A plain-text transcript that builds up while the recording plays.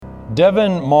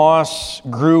Devin Moss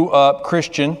grew up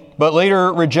Christian, but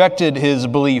later rejected his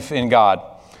belief in God.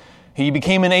 He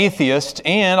became an atheist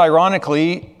and,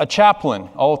 ironically, a chaplain,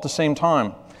 all at the same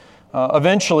time.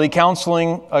 Eventually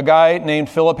counseling a guy named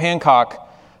Philip Hancock,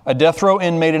 a death row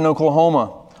inmate in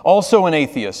Oklahoma, also an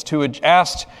atheist, who had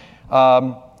asked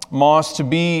Moss to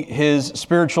be his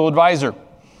spiritual advisor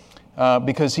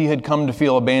because he had come to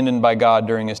feel abandoned by God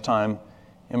during his time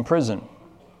in prison.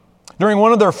 During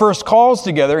one of their first calls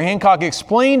together, Hancock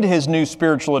explained to his new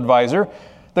spiritual advisor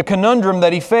the conundrum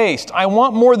that he faced. "I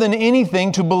want more than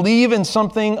anything to believe in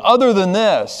something other than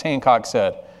this," Hancock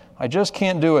said. "I just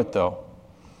can't do it, though."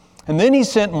 And then he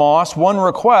sent Moss one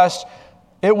request.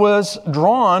 It was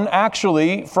drawn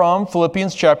actually from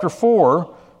Philippians chapter 4,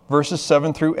 verses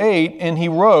 7 through 8, and he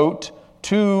wrote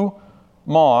to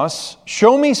Moss,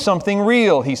 "Show me something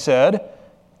real," he said.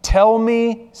 "Tell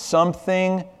me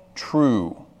something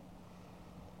true."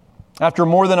 After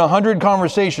more than 100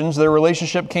 conversations, their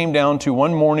relationship came down to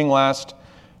one morning last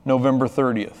November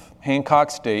 30th,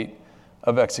 Hancock's date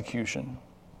of execution.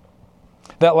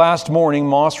 That last morning,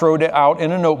 Moss wrote out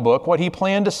in a notebook what he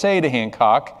planned to say to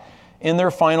Hancock in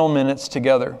their final minutes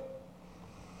together.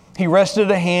 He rested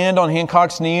a hand on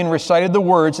Hancock's knee and recited the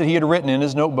words that he had written in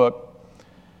his notebook.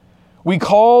 "We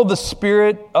call the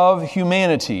spirit of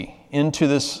humanity into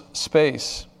this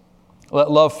space. Let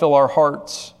love fill our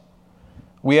hearts.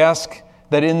 We ask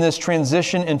that in this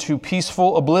transition into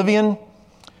peaceful oblivion,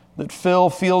 that Phil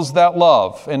feels that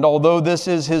love, and although this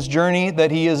is his journey,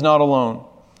 that he is not alone.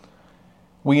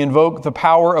 We invoke the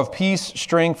power of peace,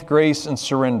 strength, grace, and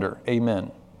surrender.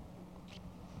 Amen."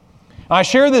 I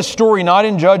share this story not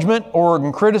in judgment or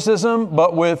in criticism,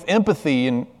 but with empathy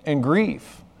and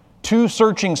grief. Two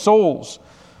searching souls,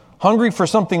 hungry for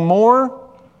something more,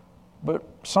 but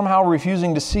somehow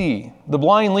refusing to see. The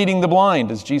blind leading the blind,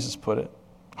 as Jesus put it.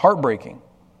 Heartbreaking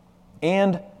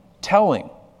and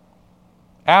telling.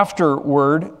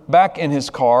 Afterward, back in his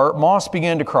car, Moss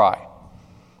began to cry.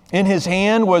 In his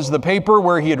hand was the paper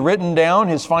where he had written down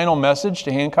his final message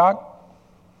to Hancock.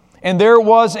 And there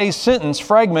was a sentence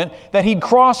fragment that he'd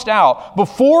crossed out.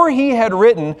 Before he had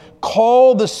written,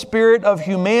 "Call the spirit of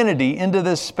humanity into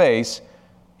this space,"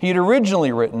 he had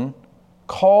originally written,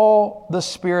 "Call the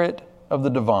spirit of the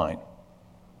divine."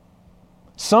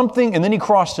 Something, and then he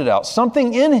crossed it out.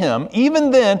 Something in him, even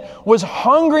then, was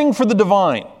hungering for the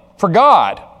divine, for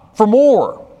God, for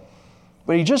more.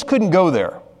 But he just couldn't go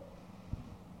there.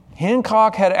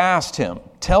 Hancock had asked him,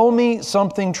 "Tell me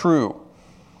something true."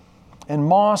 And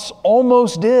Moss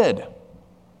almost did.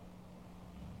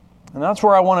 And that's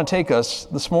where I want to take us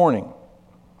this morning.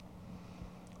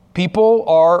 People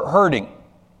are hurting.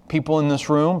 People in this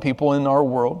room, people in our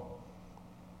world.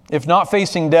 If not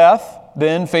facing death,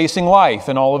 then facing life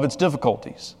and all of its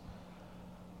difficulties.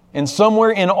 And somewhere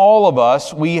in all of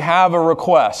us, we have a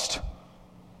request.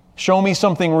 Show me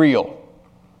something real.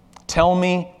 Tell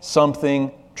me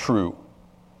something true.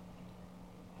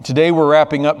 Today we're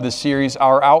wrapping up this series,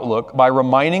 Our Outlook, by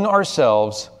reminding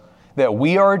ourselves that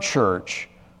we are a church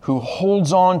who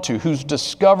holds on to, who's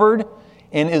discovered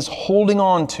and is holding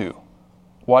on to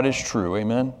what is true.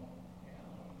 Amen?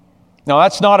 Now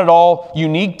that's not at all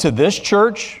unique to this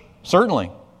church.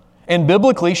 Certainly, and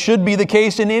biblically should be the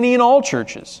case in any and all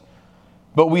churches.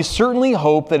 But we certainly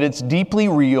hope that it's deeply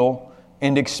real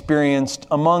and experienced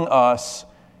among us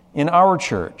in our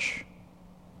church.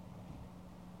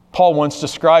 Paul once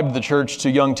described the church to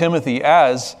young Timothy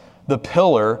as the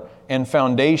pillar and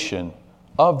foundation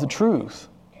of the truth.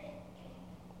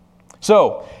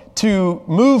 So, to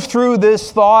move through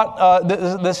this thought,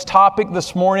 this topic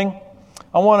this morning,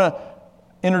 I want to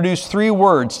introduce three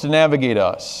words to navigate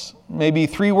us. Maybe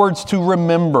three words to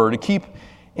remember, to keep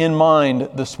in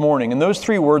mind this morning. And those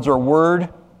three words are word,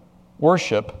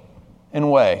 worship, and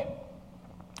way.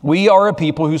 We are a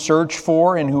people who search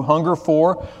for and who hunger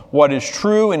for what is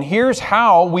true. And here's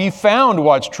how we found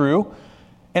what's true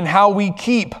and how we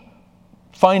keep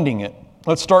finding it.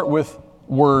 Let's start with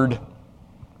word.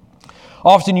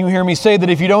 Often you hear me say that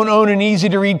if you don't own an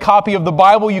easy-to-read copy of the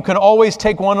Bible, you can always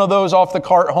take one of those off the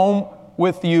cart home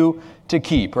with you to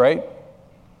keep, right?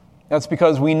 That's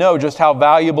because we know just how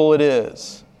valuable it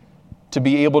is to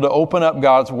be able to open up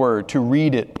God's Word, to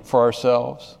read it for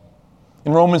ourselves.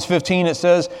 In Romans 15 it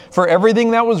says, "For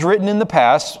everything that was written in the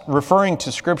past," referring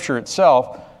to Scripture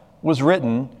itself, "was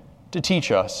written to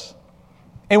teach us."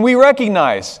 And we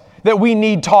recognize that we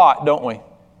need taught, don't we?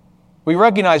 We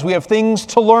recognize we have things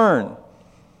to learn.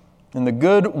 And the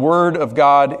good Word of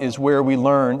God is where we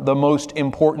learn the most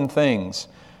important things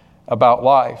about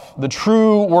life. The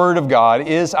true Word of God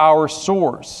is our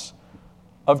source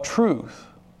of truth.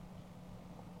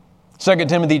 2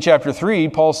 Timothy chapter 3,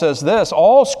 Paul says this,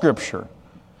 all Scripture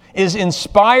is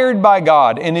inspired by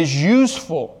God and is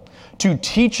useful to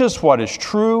teach us what is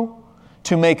true,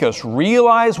 to make us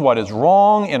realize what is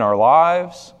wrong in our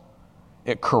lives.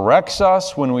 It corrects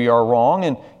us when we are wrong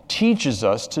and teaches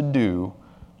us to do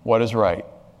what is right.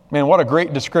 Man, what a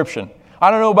great description.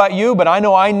 I don't know about you, but I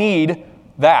know I need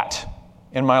that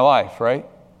in my life, right?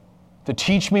 To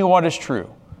teach me what is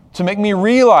true, to make me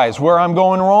realize where I'm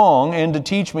going wrong, and to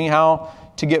teach me how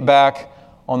to get back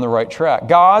on the right track.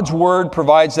 God's Word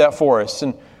provides that for us.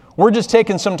 And we're just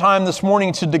taking some time this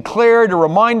morning to declare, to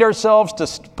remind ourselves,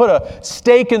 to put a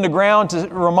stake in the ground, to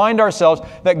remind ourselves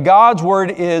that God's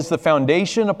Word is the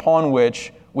foundation upon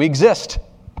which we exist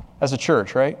as a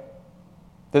church, right?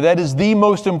 That is the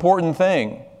most important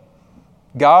thing.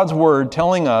 God's Word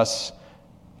telling us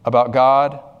about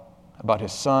God, about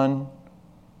His Son,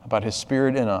 about His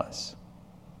Spirit in us.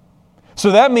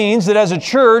 So that means that as a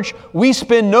church, we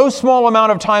spend no small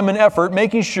amount of time and effort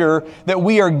making sure that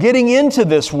we are getting into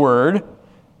this Word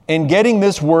and getting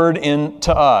this Word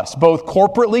into us, both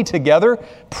corporately together,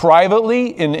 privately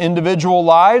in individual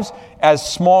lives, as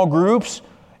small groups.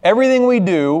 Everything we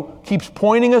do keeps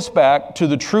pointing us back to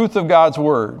the truth of God's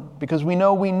Word, because we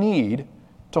know we need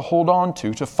to hold on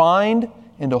to find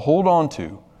and to hold on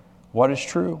to what is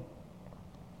true.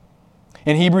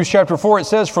 In Hebrews chapter 4, it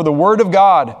says, "For the Word of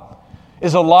God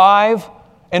is alive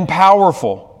and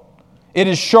powerful. It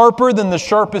is sharper than the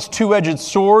sharpest two-edged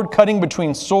sword, cutting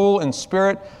between soul and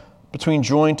spirit, between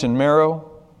joint and marrow."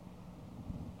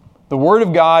 The Word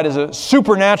of God is a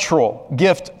supernatural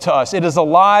gift to us. It is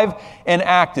alive and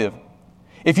active.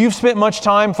 If you've spent much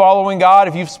time following God,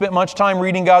 if you've spent much time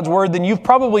reading God's Word, then you've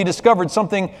probably discovered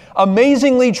something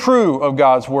amazingly true of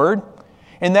God's Word,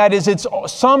 and that is it's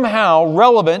somehow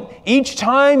relevant. Each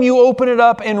time you open it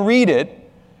up and read it,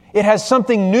 it has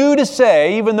something new to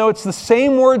say, even though it's the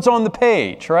same words on the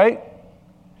page, right?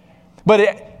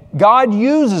 But God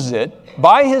uses it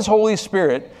by His Holy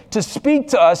Spirit to speak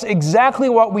to us exactly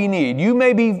what we need. You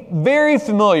may be very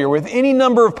familiar with any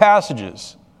number of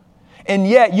passages, and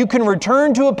yet you can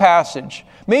return to a passage,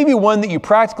 maybe one that you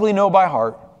practically know by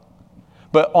heart,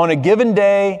 but on a given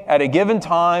day, at a given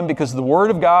time, because the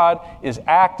Word of God is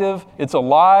active, it's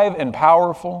alive and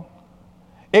powerful,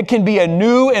 it can be a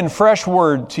new and fresh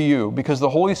word to you because the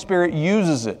Holy Spirit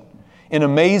uses it in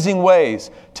amazing ways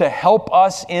to help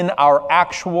us in our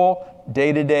actual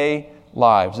day-to-day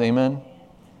lives. Amen?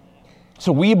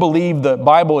 So we believe the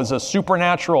Bible is a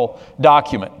supernatural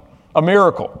document, a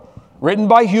miracle, written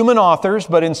by human authors,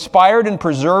 but inspired and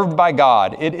preserved by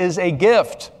God. It is a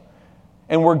gift,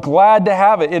 and we're glad to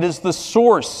have it. It is the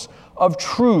source of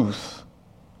truth.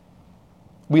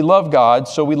 We love God,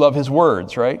 so we love His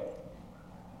words, right?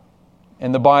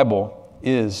 And the Bible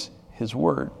is His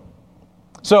Word.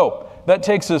 So, that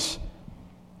takes us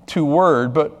to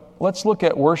Word, but let's look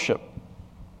at worship.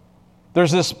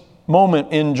 There's this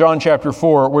moment in John chapter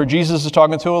 4 where Jesus is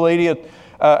talking to a lady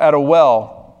at a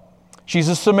well. She's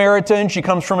a Samaritan. She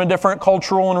comes from a different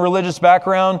cultural and religious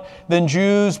background than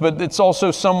Jews, but it's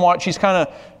also somewhat, she's kind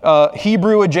of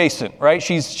Hebrew adjacent, right?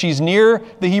 She's near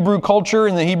the Hebrew culture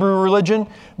and the Hebrew religion,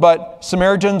 but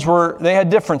Samaritans they had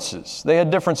differences. They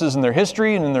had differences in their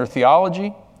history and in their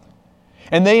theology.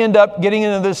 And they end up getting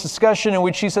into this discussion in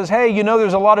which she says, hey, you know,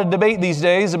 there's a lot of debate these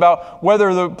days about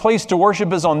whether the place to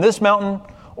worship is on this mountain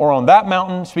or on that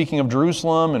mountain, speaking of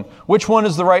Jerusalem, and which one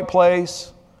is the right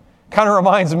place. Kind of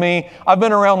reminds me, I've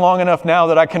been around long enough now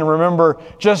that I can remember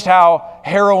just how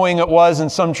harrowing it was in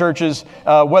some churches,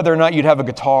 whether or not you'd have a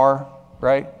guitar,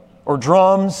 right? Or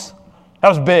drums. That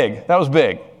was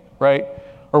big, right?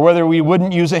 Or whether we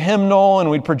wouldn't use a hymnal and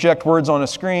we'd project words on a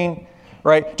screen,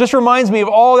 right? Just reminds me of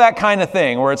all that kind of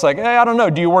thing where it's like, hey, I don't know,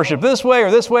 do you worship this way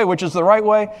or this way, which is the right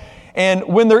way? And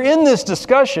when they're in this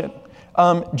discussion,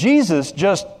 Jesus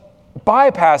just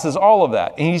bypasses all of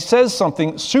that. And He says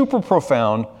something super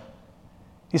profound.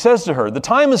 He says to her, the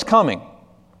time is coming.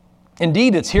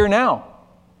 Indeed, it's here now,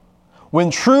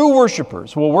 when true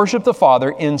worshipers will worship the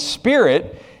Father in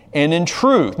spirit and in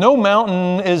truth. No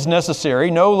mountain is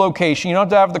necessary, no location. You don't have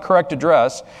to have the correct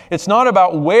address. It's not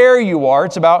about where you are,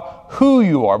 it's about who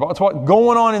you are. It's what's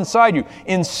going on inside you,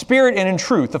 in spirit and in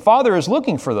truth. The Father is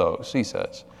looking for those, He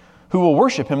says, who will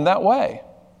worship Him that way.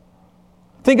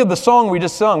 Think of the song we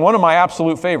just sung, one of my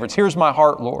absolute favorites. Here's my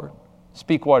heart, Lord.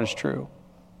 Speak what is true,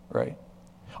 right?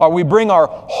 Or we bring our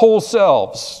whole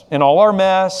selves in all our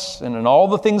mess and in all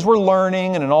the things we're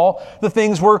learning and in all the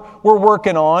things we're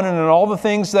working on and in all the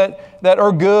things that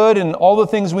are good and all the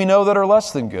things we know that are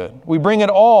less than good. We bring it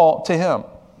all to Him.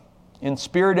 in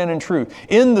spirit and in truth.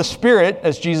 In the Spirit,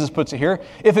 as Jesus puts it here,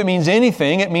 if it means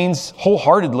anything, it means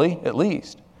wholeheartedly, at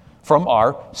least, from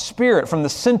our spirit, from the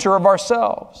center of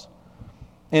ourselves.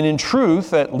 And in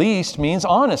truth, at least, means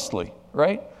honestly,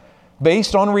 right?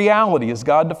 Based on reality as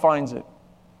God defines it.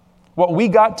 What we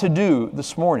got to do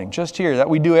this morning, just here, that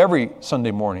we do every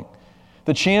Sunday morning,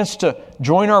 the chance to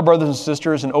join our brothers and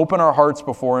sisters and open our hearts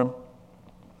before Him,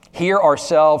 hear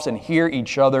ourselves and hear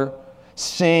each other,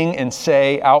 sing and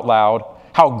say out loud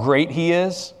how great He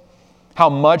is, how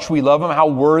much we love Him, how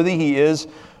worthy He is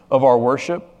of our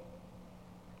worship.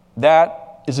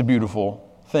 That is a beautiful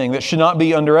thing that should not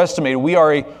be underestimated. We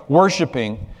are a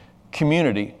worshiping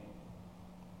community.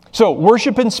 So,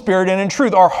 worship in spirit and in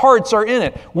truth. Our hearts are in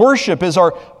it. Worship is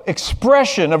our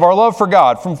expression of our love for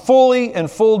God from full and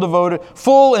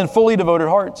fully devoted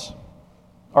hearts.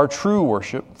 Our true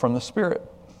worship from the Spirit.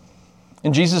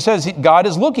 And Jesus says God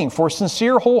is looking for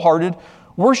sincere, wholehearted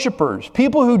worshipers.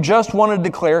 People who just want to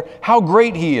declare how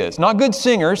great He is. Not good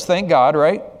singers, thank God,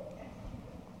 right?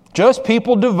 Just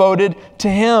people devoted to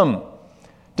Him,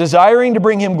 desiring to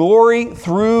bring Him glory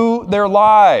through their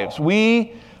lives.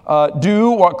 We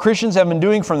do what Christians have been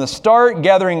doing from the start,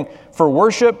 gathering for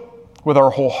worship with our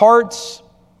whole hearts,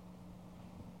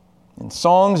 in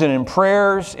songs and in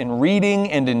prayers, in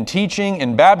reading and in teaching,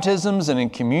 in baptisms and in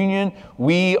communion.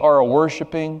 We are a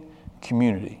worshiping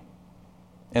community.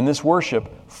 And this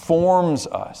worship forms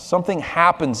us. Something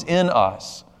happens in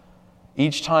us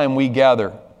each time we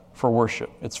gather for worship.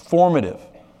 It's formative.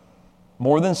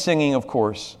 More than singing, of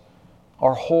course,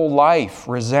 our whole life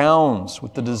resounds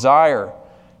with the desire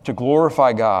to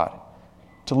glorify God,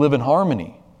 to live in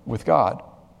harmony with God.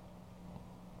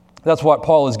 That's what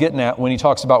Paul is getting at when he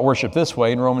talks about worship this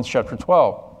way in Romans chapter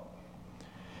 12.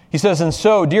 He says, "And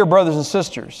so, dear brothers and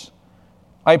sisters,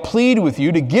 I plead with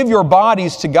you to give your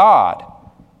bodies to God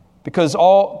because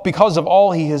of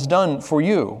all He has done for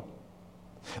you.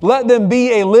 Let them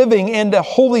be a living and a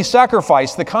holy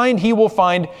sacrifice, the kind He will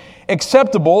find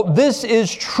acceptable. This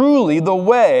is truly the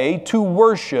way to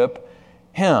worship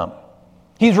Him."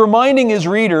 He's reminding his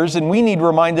readers, and we need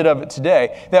reminded of it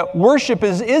today, that worship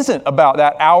isn't about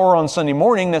that hour on Sunday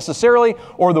morning necessarily,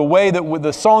 or the way that with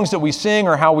the songs that we sing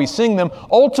or how we sing them.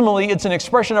 Ultimately, it's an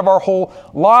expression of our whole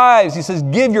lives. He says,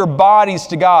 give your bodies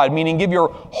to God, meaning give your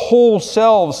whole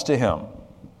selves to Him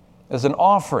as an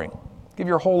offering. Give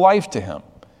your whole life to Him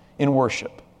in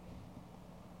worship.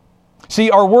 See,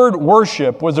 our word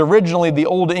worship was originally the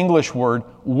Old English word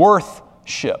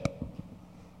worthship.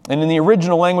 And in the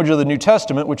original language of the New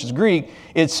Testament, which is Greek,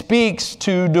 it speaks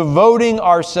to devoting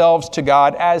ourselves to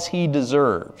God as He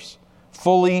deserves,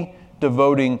 fully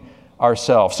devoting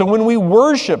ourselves. So when we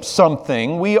worship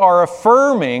something, we are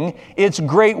affirming its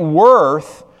great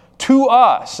worth to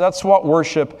us. That's what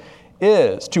worship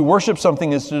is. To worship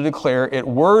something is to declare it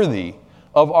worthy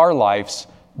of our life's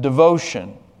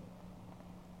devotion.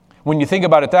 When you think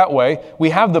about it that way, we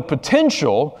have the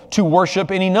potential to worship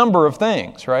any number of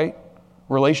things, right?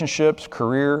 Relationships,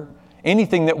 career,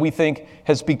 anything that we think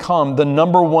has become the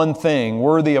number one thing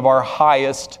worthy of our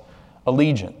highest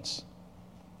allegiance.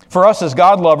 For us as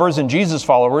God lovers and Jesus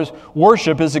followers,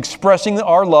 worship is expressing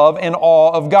our love and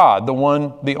awe of God,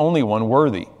 the only one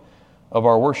worthy of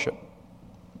our worship.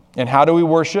 And how do we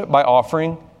worship? By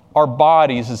offering our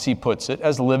bodies, as he puts it,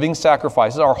 as living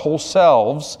sacrifices, our whole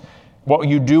selves. What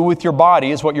you do with your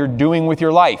body is what you're doing with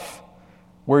your life.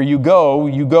 Where you go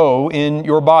in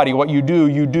your body. What you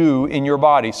do in your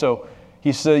body. So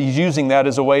he's using that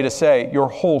as a way to say your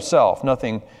whole self,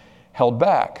 nothing held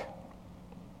back.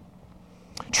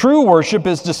 True worship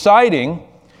is deciding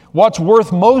what's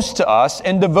worth most to us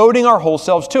and devoting our whole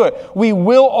selves to it. We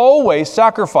will always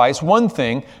sacrifice one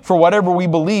thing for whatever we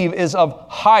believe is of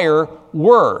higher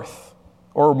worth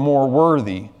or more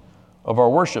worthy of our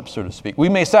worship, so to speak. We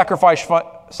may sacrifice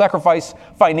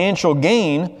financial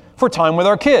gain for time with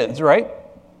our kids, right?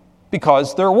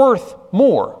 Because they're worth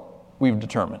more, we've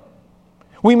determined.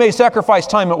 We may sacrifice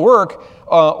time at work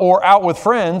or out with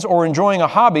friends or enjoying a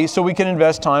hobby so we can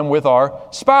invest time with our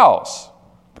spouse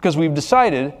because we've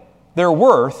decided they're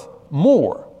worth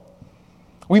more.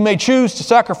 We may choose to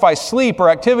sacrifice sleep or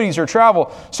activities or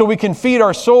travel so we can feed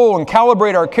our soul and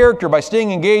calibrate our character by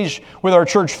staying engaged with our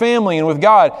church family and with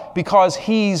God because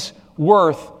He's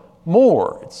worth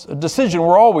more. It's a decision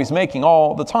we're always making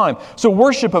all the time. So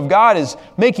worship of God is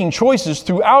making choices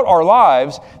throughout our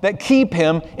lives that keep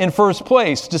Him in first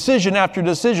place. Decision after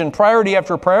decision, priority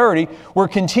after priority, we're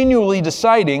continually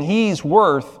deciding He's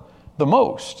worth the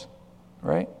most,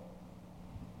 right?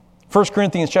 1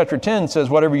 Corinthians chapter 10 says,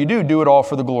 whatever you do, do it all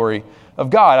for the glory of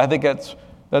God. I think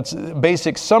that's a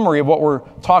basic summary of what we're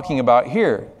talking about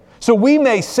here. So we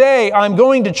may say, I'm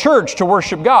going to church to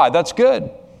worship God. That's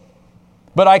good.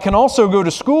 But I can also go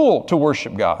to school to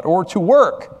worship God or to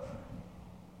work.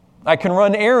 I can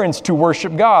run errands to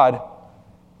worship God,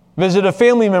 visit a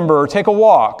family member, or take a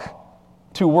walk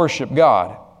to worship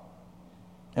God.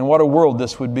 And what a world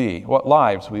this would be, what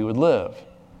lives we would live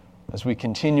as we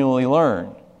continually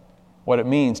learn what it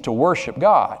means to worship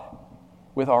God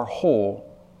with our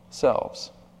whole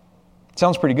selves.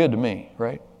 Sounds pretty good to me,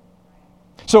 right?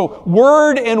 So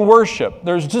word and worship,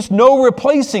 there's just no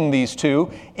replacing these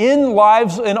two in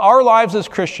our lives as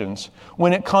Christians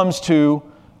when it comes to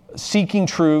seeking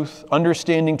truth,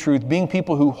 understanding truth, being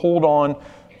people who hold on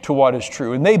to what is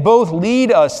true. And they both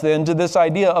lead us then to this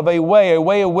idea of a way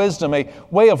of wisdom, a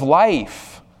way of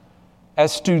life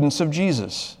as students of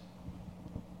Jesus.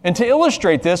 And to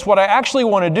illustrate this, what I actually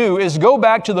want to do is go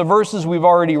back to the verses we've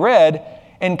already read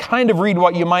and kind of read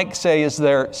what you might say is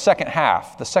their second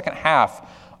half, the second half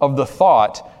of the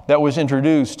thought that was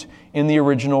introduced in the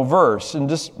original verse. And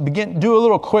just do a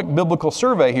little quick biblical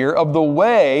survey here of the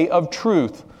way of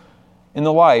truth in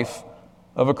the life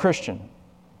of a Christian.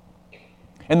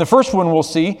 And the first one we'll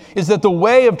see is that the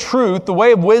way of truth, the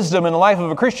way of wisdom in the life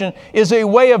of a Christian is a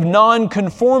way of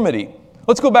non-conformity.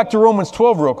 Let's go back to Romans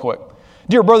 12 real quick.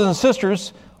 Dear brothers and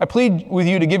sisters, I plead with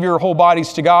you to give your whole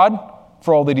bodies to God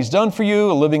for all that He's done for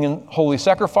you, a living and holy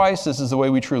sacrifice. This is the way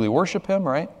we truly worship Him,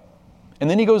 right? And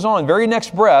then he goes on, very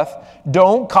next breath,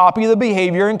 don't copy the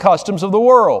behavior and customs of the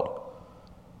world,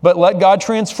 but let God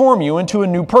transform you into a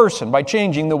new person by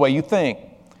changing the way you think.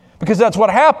 Because that's what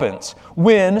happens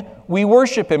when we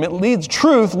worship Him.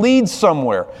 Truth leads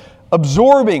somewhere.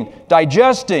 Absorbing,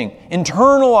 digesting,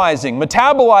 internalizing,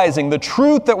 metabolizing the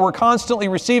truth that we're constantly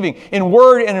receiving in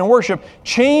word and in worship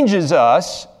changes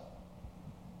us,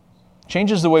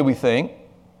 changes the way we think.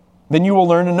 Then you will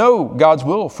learn to know God's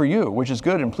will for you, which is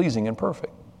good and pleasing and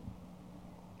perfect.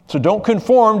 So don't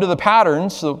conform to the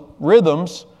patterns, the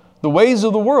rhythms, the ways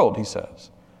of the world, he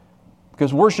says.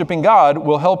 Because worshiping God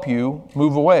will help you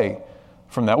move away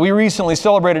from that. We recently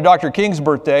celebrated Dr. King's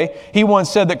birthday. He once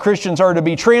said that Christians are to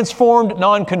be transformed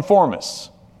nonconformists.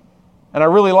 And I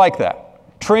really like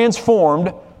that.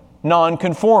 Transformed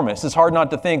nonconformists. It's hard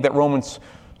not to think that Romans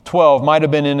 12 might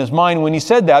have been in his mind when he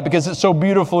said that, because it so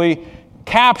beautifully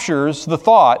captures the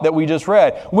thought that we just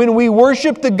read. When we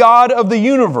worship the God of the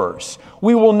universe,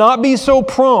 we will not be so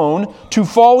prone to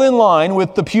fall in line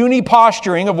with the puny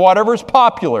posturing of whatever's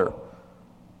popular,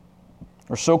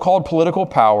 or so-called political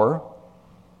power,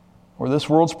 or this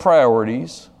world's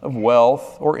priorities of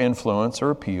wealth or influence or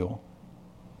appeal.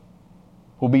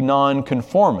 We'll be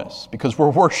non-conformists because we're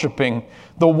worshiping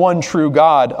the one true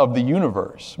God of the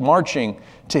universe, marching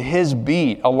to His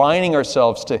beat, aligning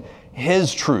ourselves to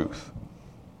His truth.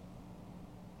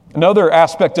 Another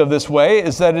aspect of this way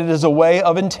is that it is a way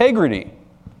of integrity.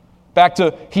 Back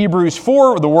to Hebrews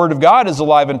 4, the Word of God is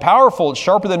alive and powerful. It's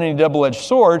sharper than any double-edged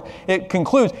sword. It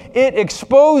concludes, it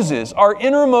exposes our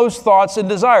innermost thoughts and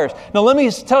desires. Now let me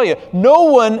tell you, no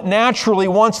one naturally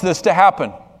wants this to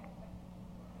happen.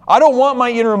 I don't want my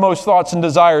innermost thoughts and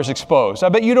desires exposed. I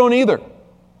bet you don't either.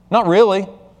 Not really.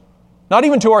 Not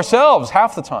even to ourselves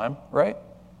half the time, right?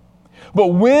 But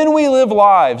when we live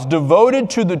lives devoted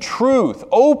to the truth,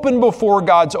 open before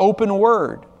God's open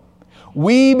Word,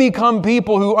 we become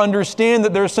people who understand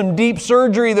that there's some deep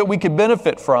surgery that we could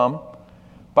benefit from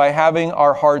by having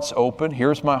our hearts open.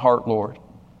 Here's my heart, Lord.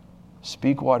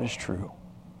 Speak what is true.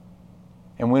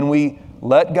 And when we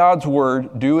let God's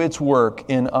Word do its work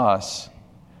in us,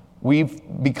 we've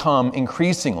become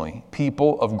increasingly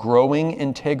people of growing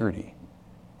integrity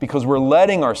because we're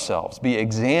letting ourselves be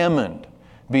examined,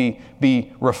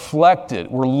 be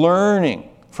reflected. We're learning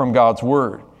from God's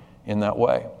Word in that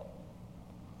way.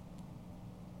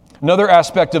 Another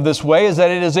aspect of this way is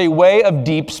that it is a way of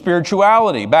deep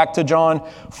spirituality. Back to John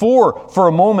 4 for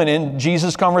a moment in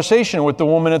Jesus' conversation with the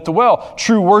woman at the well.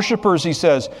 True worshipers, he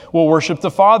says, will worship the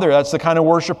Father. That's the kind of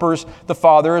worshipers the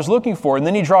Father is looking for. And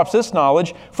then he drops this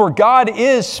knowledge, for God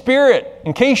is Spirit.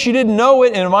 In case you didn't know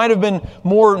it, and it might have been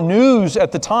more news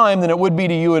at the time than it would be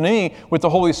to you and me with the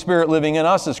Holy Spirit living in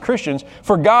us as Christians,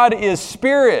 for God is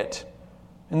Spirit.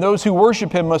 And those who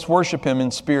worship Him must worship Him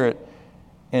in spirit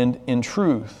and in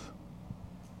truth.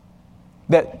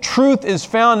 That truth is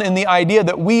found in the idea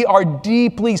that we are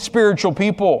deeply spiritual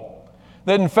people.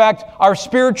 That in fact, our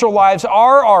spiritual lives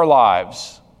are our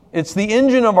lives. It's the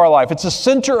engine of our life. It's the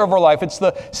center of our life. It's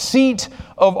the seat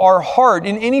of our heart.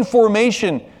 In any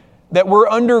formation that we're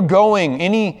undergoing,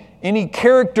 any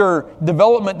character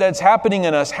development that's happening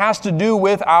in us has to do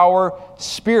with our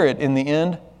spirit in the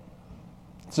end.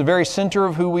 It's the very center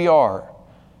of who we are.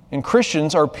 And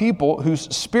Christians are people whose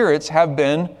spirits have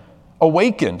been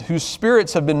awakened, whose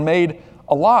spirits have been made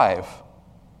alive.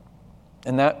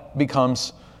 And that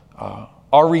becomes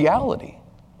our reality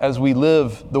as we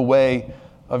live the way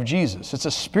of Jesus. It's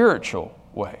a spiritual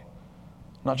way.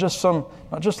 Not just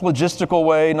logistical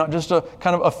way, not just a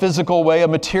kind of a physical way, a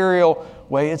material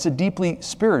way. It's a deeply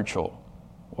spiritual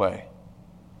way.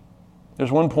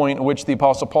 There's one point in which the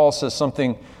Apostle Paul says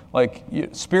something like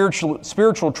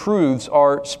spiritual truths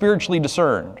are spiritually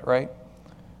discerned, right?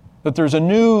 That there's a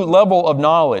new level of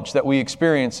knowledge that we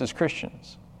experience as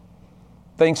Christians,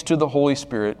 thanks to the Holy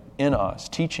Spirit in us,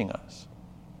 teaching us.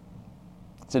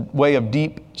 It's a way of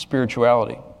deep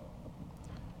spirituality.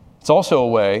 It's also a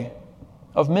way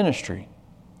of ministry.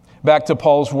 Back to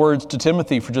Paul's words to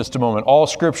Timothy for just a moment. All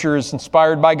Scripture is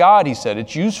inspired by God, he said.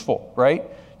 It's useful, right?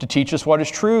 To teach us what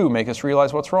is true, make us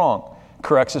realize what's wrong.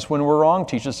 Corrects us when we're wrong,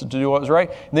 teaches us to do what is right.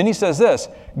 And then he says this,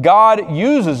 God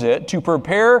uses it to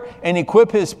prepare and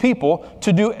equip His people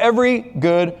to do every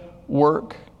good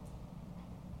work.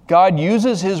 God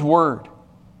uses His Word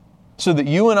so that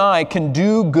you and I can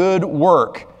do good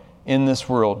work in this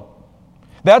world.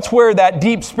 That's where that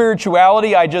deep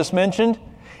spirituality I just mentioned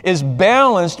is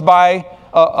balanced by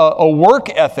a work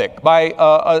ethic, by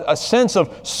a sense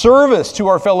of service to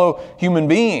our fellow human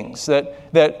beings. That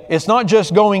it's not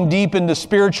just going deep into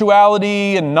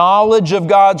spirituality and knowledge of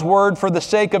God's Word for the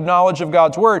sake of knowledge of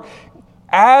God's Word.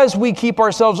 As we keep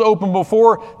ourselves open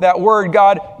before that Word,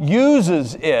 God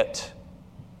uses it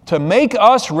to make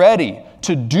us ready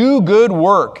to do good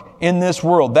work in this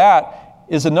world. That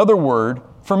is another word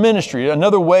for ministry,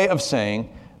 another way of saying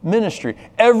ministry.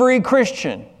 Every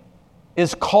Christian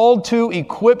is called to,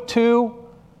 equipped to,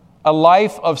 a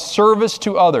life of service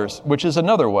to others, which is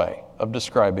another way of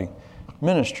describing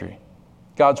ministry.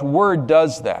 God's Word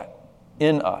does that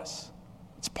in us.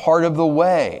 It's part of the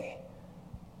way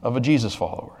of a Jesus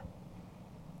follower.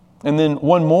 And then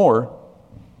one more,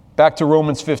 back to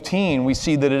Romans 15, we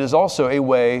see that it is also a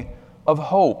way of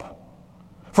hope.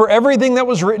 For everything that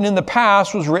was written in the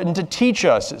past was written to teach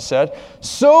us, it said,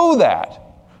 so that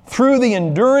through the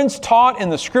endurance taught in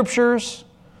the Scriptures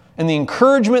and the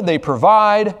encouragement they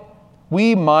provide,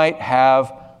 we might have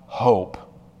hope.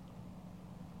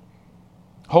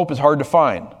 Hope is hard to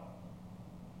find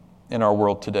in our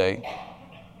world today.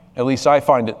 At least I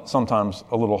find it sometimes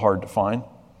a little hard to find.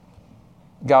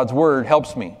 God's Word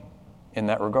helps me in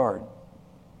that regard.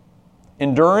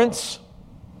 Endurance,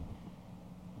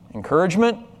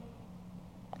 encouragement,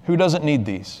 who doesn't need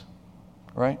these,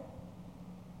 right?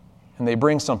 And they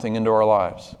bring something into our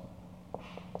lives.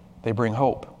 They bring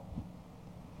hope.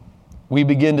 We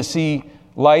begin to see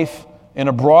life in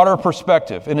a broader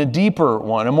perspective, in a deeper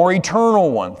one, a more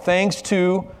eternal one, thanks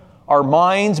to our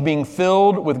minds being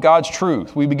filled with God's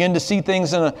truth. We begin to see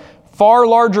things in a far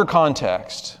larger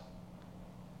context.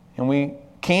 And we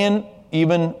can,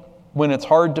 even when it's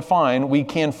hard to find, we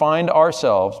can find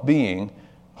ourselves being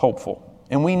hopeful.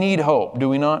 And we need hope, do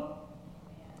we not?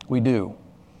 We do.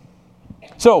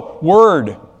 So,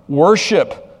 word,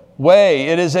 worship,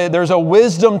 way. There's a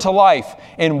wisdom to life.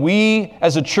 And we,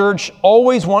 as a church,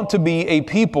 always want to be a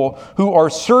people who are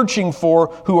searching for,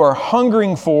 who are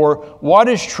hungering for what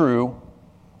is true.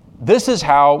 This is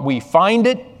how we find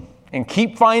it and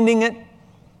keep finding it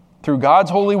through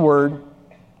God's holy word,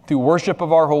 through worship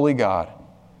of our holy God,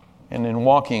 and in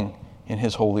walking in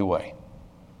His holy way.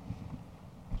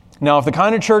 Now, if the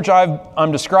kind of church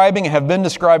I'm describing and have been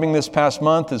describing this past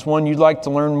month is one you'd like to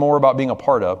learn more about being a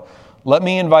part of, let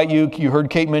me invite you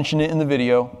heard Kate mention it in the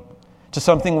video, to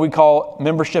something we call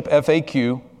Membership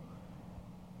FAQ.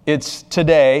 It's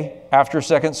today, after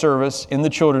second service, in the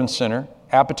Children's Center.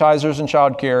 Appetizers and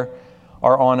childcare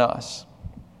are on us.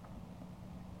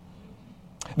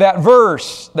 That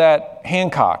verse that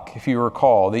Hancock, if you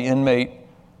recall, the inmate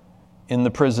in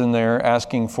the prison there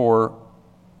asking for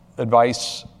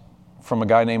advice from a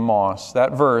guy named Moss,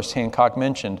 that verse Hancock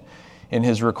mentioned in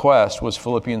his request was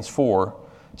Philippians 4,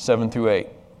 7 through 8.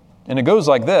 And it goes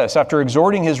like this. After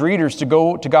exhorting his readers to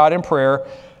go to God in prayer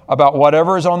about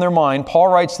whatever is on their mind, Paul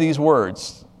writes these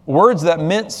words that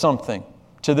meant something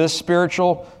to this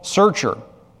spiritual searcher.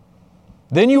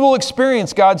 Then you will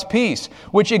experience God's peace,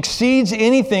 which exceeds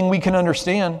anything we can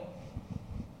understand.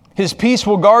 His peace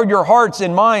will guard your hearts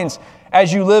and minds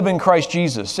as you live in Christ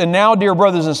Jesus. And now, dear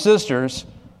brothers and sisters,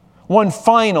 one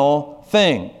final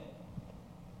thing.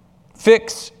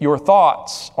 Fix your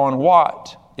thoughts on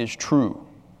what is true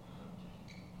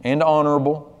and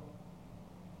honorable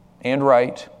and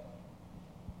right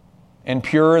and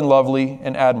pure and lovely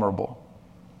and admirable.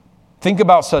 Think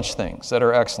about such things that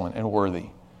are excellent and worthy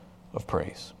of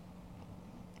praise.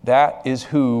 That is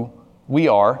who we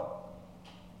are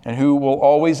and who we'll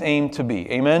always aim to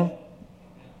be. Amen?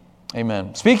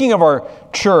 Amen. Speaking of our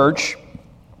church,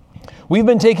 we've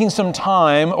been taking some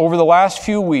time over the last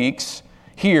few weeks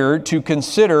here to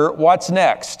consider what's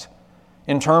next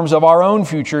in terms of our own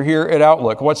future here at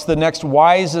Outlook. What's the next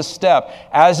wisest step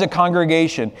as a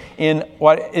congregation in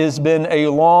what has been a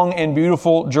long and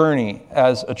beautiful journey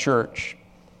as a church?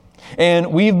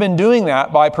 And we've been doing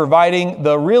that by providing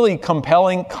the really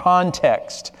compelling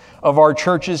context of our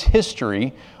church's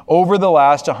history over the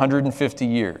last 150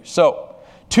 years. So,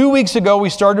 2 weeks ago, we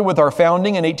started with our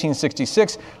founding in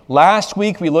 1866. Last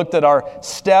week, we looked at our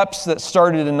steps that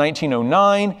started in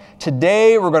 1909.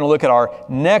 Today, we're going to look at our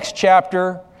next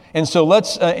chapter. And so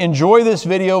let's enjoy this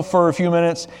video for a few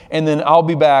minutes, and then I'll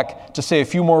be back to say a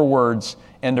few more words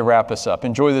and to wrap us up.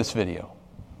 Enjoy this video.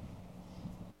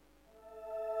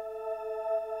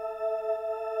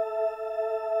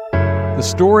 The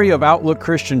story of Outlook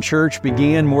Christian Church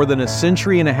began more than a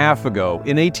century and a half ago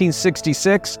in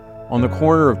 1866 on the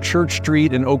corner of Church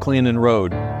Street and Oak Landing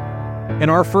Road. In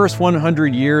our first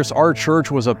 100 years, our church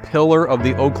was a pillar of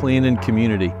the Oak Landing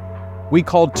community. We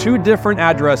called 2 different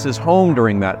addresses home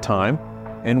during that time,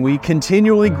 and we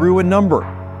continually grew in number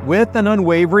with an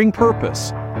unwavering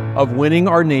purpose of winning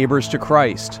our neighbors to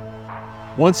Christ.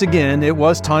 Once again, it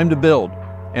was time to build,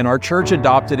 and our church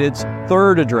adopted its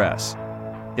 3rd address.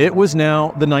 It was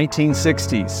now the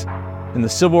 1960s, and the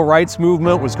civil rights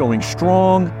movement was going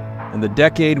strong, and the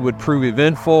decade would prove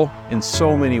eventful in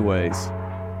so many ways.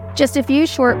 Just a few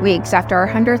short weeks after our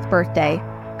 100th birthday,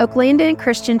 Oak Landing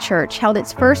Christian Church held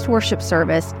its first worship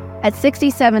service at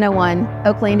 6701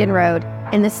 Oak Landing Road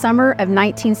in the summer of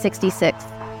 1966.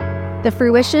 The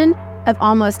fruition of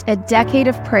almost a decade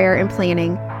of prayer and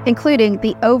planning, including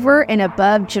the over and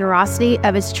above generosity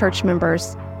of its church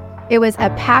members. It was a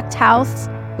packed house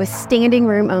with standing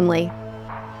room only.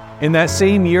 In that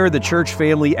same year, the church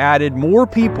family added more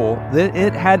people than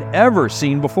it had ever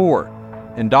seen before.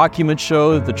 And documents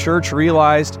show that the church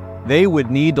realized they would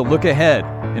need to look ahead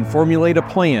and formulate a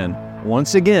plan,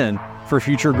 once again, for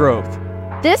future growth.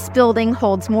 This building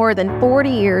holds more than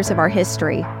 40 years of our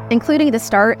history, including the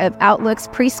start of Outlook's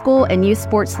preschool and youth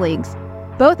sports leagues,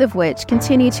 both of which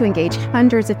continue to engage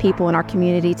hundreds of people in our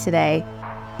community today.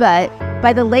 But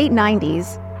by the late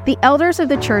 90s, the elders of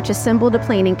the church assembled a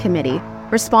planning committee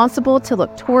responsible to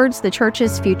look towards the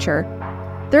church's future.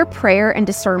 Their prayer and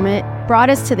discernment brought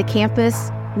us to the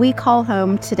campus we call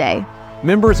home today.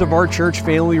 Members of our church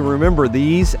family remember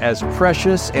these as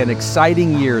precious and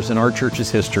exciting years in our church's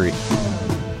history.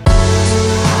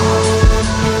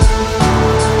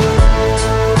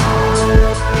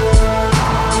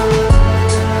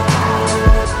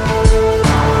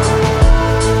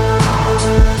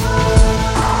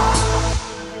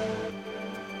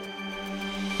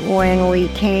 When we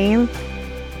came,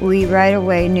 we right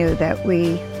away knew that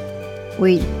we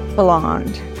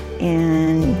belonged,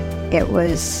 and it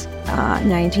was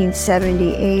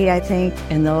 1978, I think.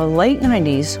 In the late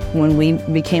 90s, when we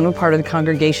became a part of the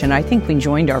congregation, I think we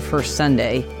joined our first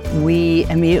Sunday. We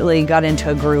immediately got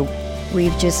into a group.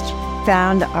 We've just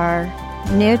found our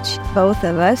niche, both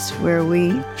of us, where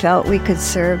we felt we could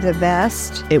serve the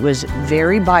best. It was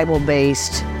very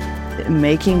Bible-based,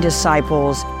 making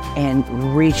disciples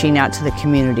and reaching out to the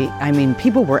community. I mean,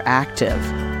 people were active.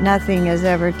 Nothing has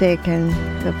ever taken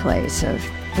the place of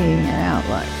being an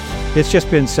Outlook. It's just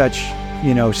been such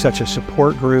a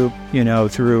support group,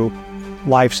 through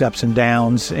life's ups and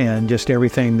downs, and just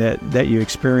everything that you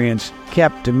experience.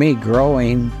 Kept me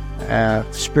growing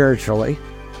spiritually.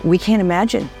 We can't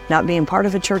imagine not being part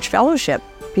of a church fellowship,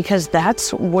 because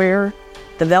that's where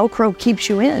the Velcro keeps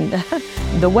you in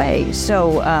the way.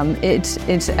 So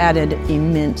it's added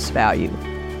immense value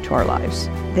to our lives.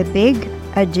 The big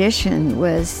addition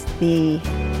was the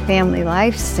Family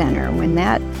Life Center. When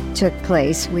that took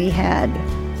place, we had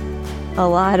a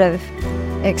lot of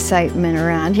excitement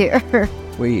around here.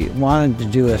 We wanted to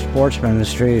do a sports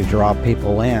ministry to draw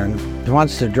people in.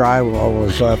 Once the drywall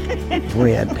was up,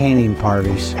 we had painting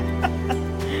parties.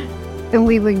 And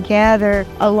we would gather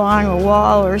along a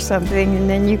wall or something, and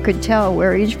then you could tell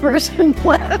where each person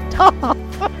left off.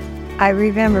 I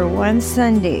remember one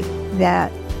Sunday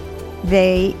that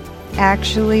they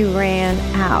actually ran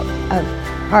out of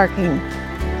parking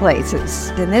places.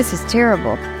 And this is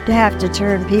terrible, to have to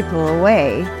turn people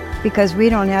away because we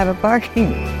don't have a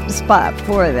parking spot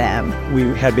for them.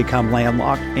 We had become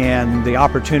landlocked, and the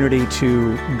opportunity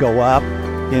to go up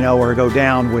or go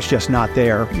down was just not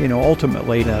there.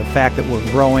 Ultimately, the fact that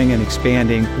we're growing and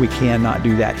expanding, we cannot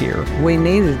do that here. We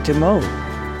needed to move.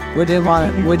 We didn't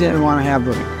want to have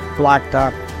blocked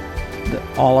up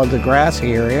all of the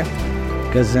grassy area,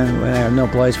 because then we have no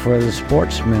place for the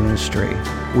sports ministry.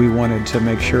 We wanted to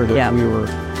make sure that we were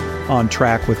on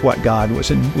track with what God was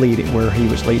where He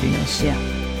was leading us.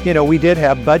 Yeah. We did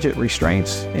have budget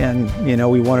restraints, and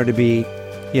we wanted to be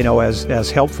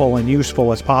as helpful and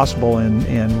useful as possible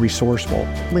and resourceful.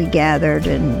 We gathered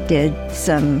and did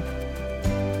some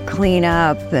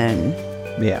cleanup and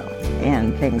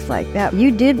things like that.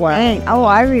 You did paint. Oh,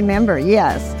 I remember,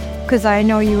 yes, because I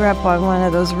know you were up on one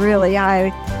of those really high.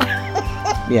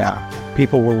 Yeah.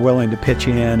 People were willing to pitch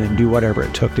in and do whatever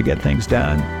it took to get things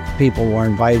done. People were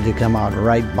invited to come out and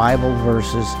write Bible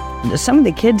verses. Some of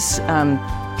the kids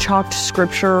chalked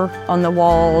scripture on the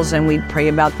walls, and we'd pray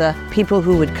about the people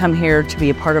who would come here to be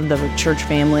a part of the church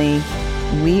family.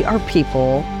 We are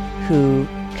people who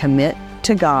commit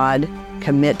to God,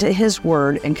 commit to His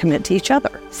Word, and commit to each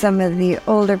other. Some of the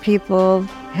older people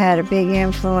had a big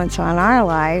influence on our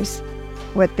lives,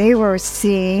 what they were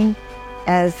seeing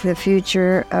as the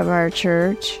future of our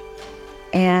church,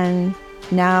 and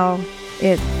now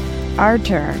it's our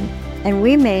turn. And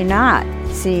we may not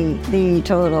see the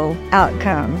total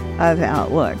outcome of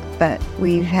Outlook, but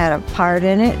we've had a part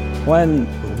in it. When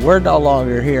we're no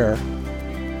longer here,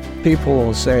 people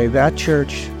will say that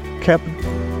church kept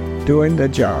doing the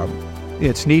job.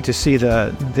 It's neat to see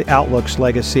the Outlook's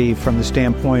legacy from the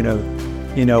standpoint of,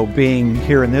 being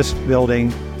here in this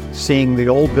building, seeing the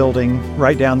old building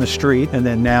right down the street, and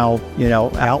then now,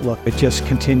 Outlook. It just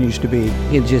continues to be.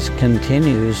 It just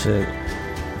continues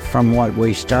from what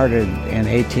we started in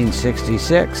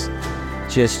 1866,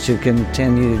 just to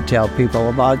continue to tell people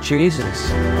about Jesus.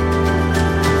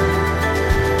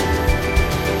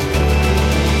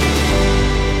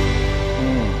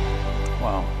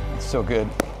 Wow, that's so good.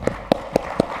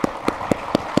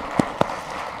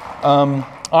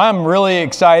 I'm really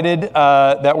excited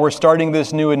that we're starting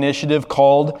this new initiative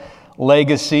called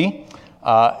Legacy.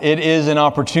 It is an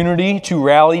opportunity to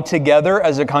rally together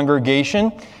as a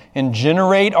congregation and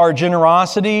generate our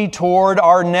generosity toward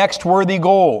our next worthy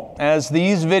goal. As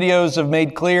these videos have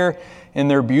made clear in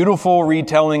their beautiful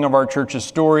retelling of our church's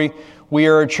story, we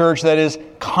are a church that is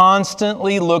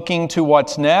constantly looking to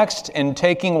what's next and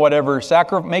making whatever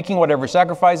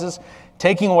sacrifices,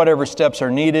 taking whatever steps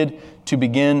are needed to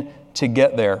begin to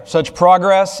get there. Such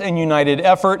progress and united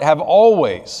effort have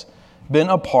always been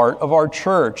a part of our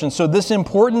church. And so this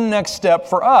important next step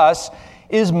for us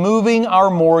is moving our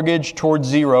mortgage towards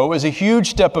zero. Is a huge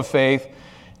step of faith,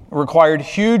 required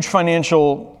huge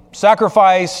financial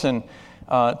sacrifice and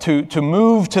to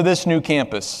move to this new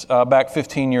campus back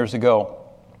 15 years ago.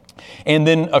 And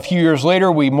then a few years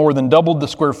later, we more than doubled the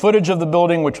square footage of the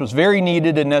building, which was very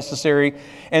needed and necessary.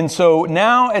 And so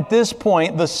now at this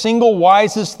point, the single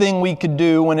wisest thing we could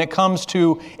do when it comes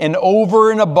to an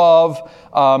over and above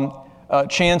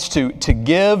chance to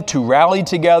give, to rally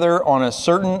together on a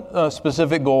certain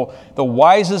specific goal, the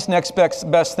wisest next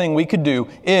best thing we could do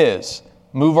is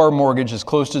move our mortgage as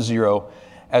close to zero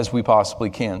as we possibly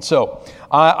can. So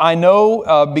I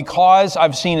know because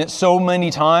I've seen it so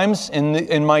many times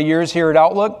in my years here at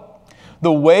Outlook,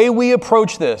 the way we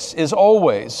approach this is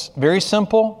always very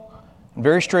simple and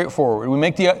very straightforward. We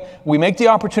make the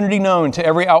opportunity known to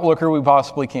every Outlooker we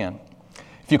possibly can.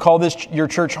 If you call this your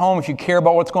church home, if you care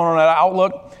about what's going on at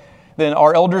Outlook, then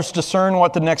our elders discern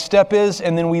what the next step is,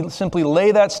 and then we simply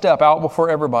lay that step out before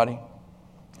everybody.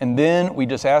 And then we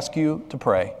just ask you to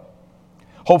pray.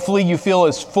 Hopefully you feel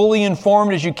as fully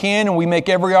informed as you can, and we make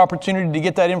every opportunity to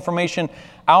get that information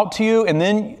out to you, and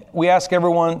then we ask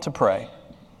everyone to pray.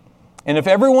 And if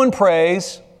everyone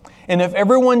prays, and if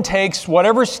everyone takes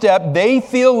whatever step they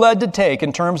feel led to take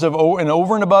in terms of an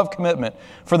over and above commitment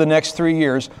for the next 3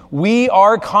 years, we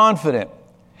are confident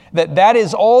that that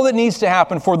is all that needs to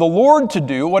happen for the Lord to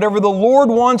do, whatever the Lord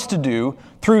wants to do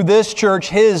through this church,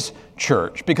 His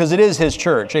church, because it is His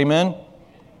church. Amen?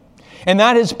 And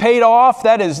that has paid off,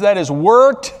 that has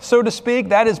worked, so to speak,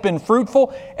 that has been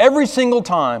fruitful every single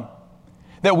time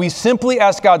that we simply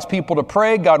ask God's people to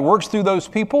pray. God works through those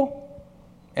people,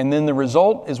 and then the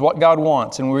result is what God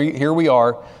wants. And here we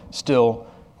are still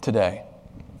today.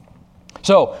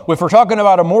 So, if we're talking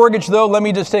about a mortgage, though, let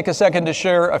me just take a second to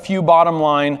share a few bottom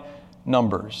line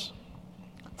numbers.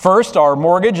 First, our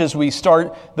mortgage, as we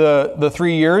start the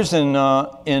 3 years in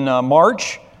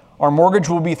March, our mortgage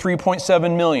will be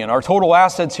 $3.7 million. Our total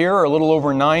assets here are a little over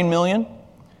 $9 million.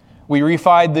 We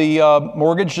refied the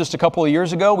mortgage just a couple of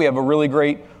years ago. We have a really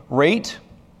great rate.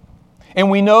 And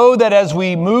we know that as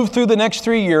we move through the next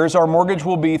 3 years, our mortgage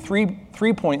will be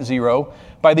 3.0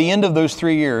 by the end of those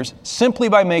 3 years, simply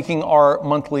by making our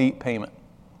monthly payment.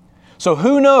 So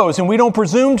who knows, and we don't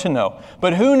presume to know,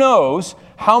 but who knows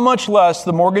how much less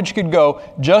the mortgage could go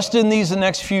just in these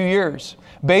next few years,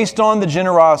 based on the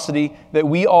generosity that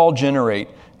we all generate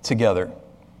together.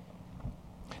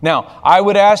 Now, I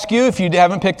would ask you, if you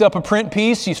haven't picked up a print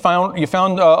piece, you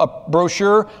found a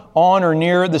brochure on or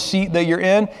near the seat that you're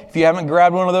in. If you haven't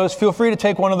grabbed one of those, feel free to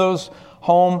take one of those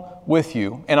home with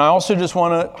you. And I also just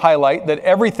want to highlight that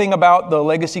everything about the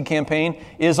Legacy campaign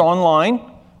is online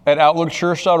at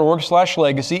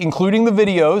outlookchurch.org/legacy, including the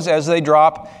videos as they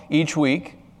drop each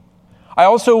week. I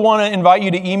also want to invite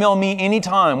you to email me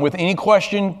anytime with any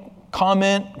question,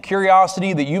 comment,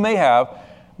 curiosity that you may have.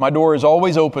 My door is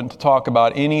always open to talk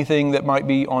about anything that might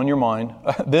be on your mind,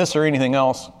 this or anything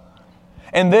else.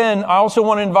 And then I also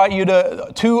want to invite you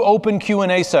to 2 open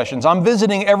Q&A sessions. I'm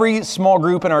visiting every small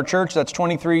group in our church. That's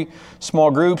 23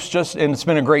 small groups, and it's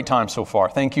been a great time so far.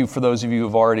 Thank you for those of you who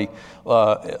have already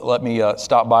let me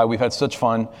stop by. We've had such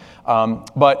fun.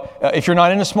 But if you're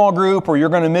not in a small group, or you're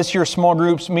going to miss your small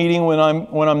groups meeting when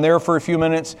I'm there for a few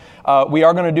minutes, we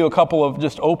are going to do a couple of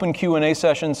just open Q&A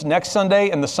sessions next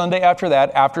Sunday and the Sunday after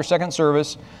that, after second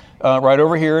service, right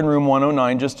over here in room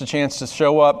 109. Just a chance to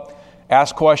show up,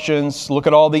 ask questions, look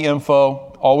at all the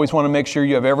info. Always want to make sure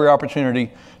you have every opportunity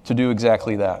to do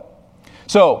exactly that.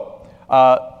 So,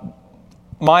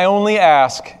 my only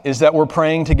ask is that we're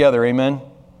praying together, amen?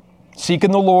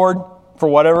 Seeking the Lord for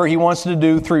whatever He wants to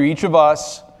do through each of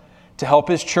us to help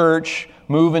His church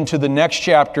move into the next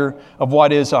chapter of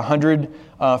what is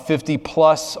 150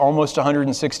 plus, almost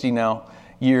 160 now,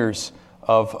 years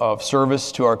of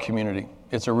service to our community.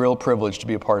 It's a real privilege to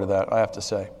be a part of that, I have to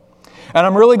say. And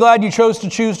I'm really glad you chose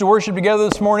to worship together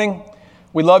this morning.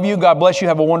 We love you. God bless you.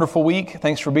 Have a wonderful week.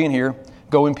 Thanks for being here.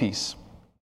 Go in peace.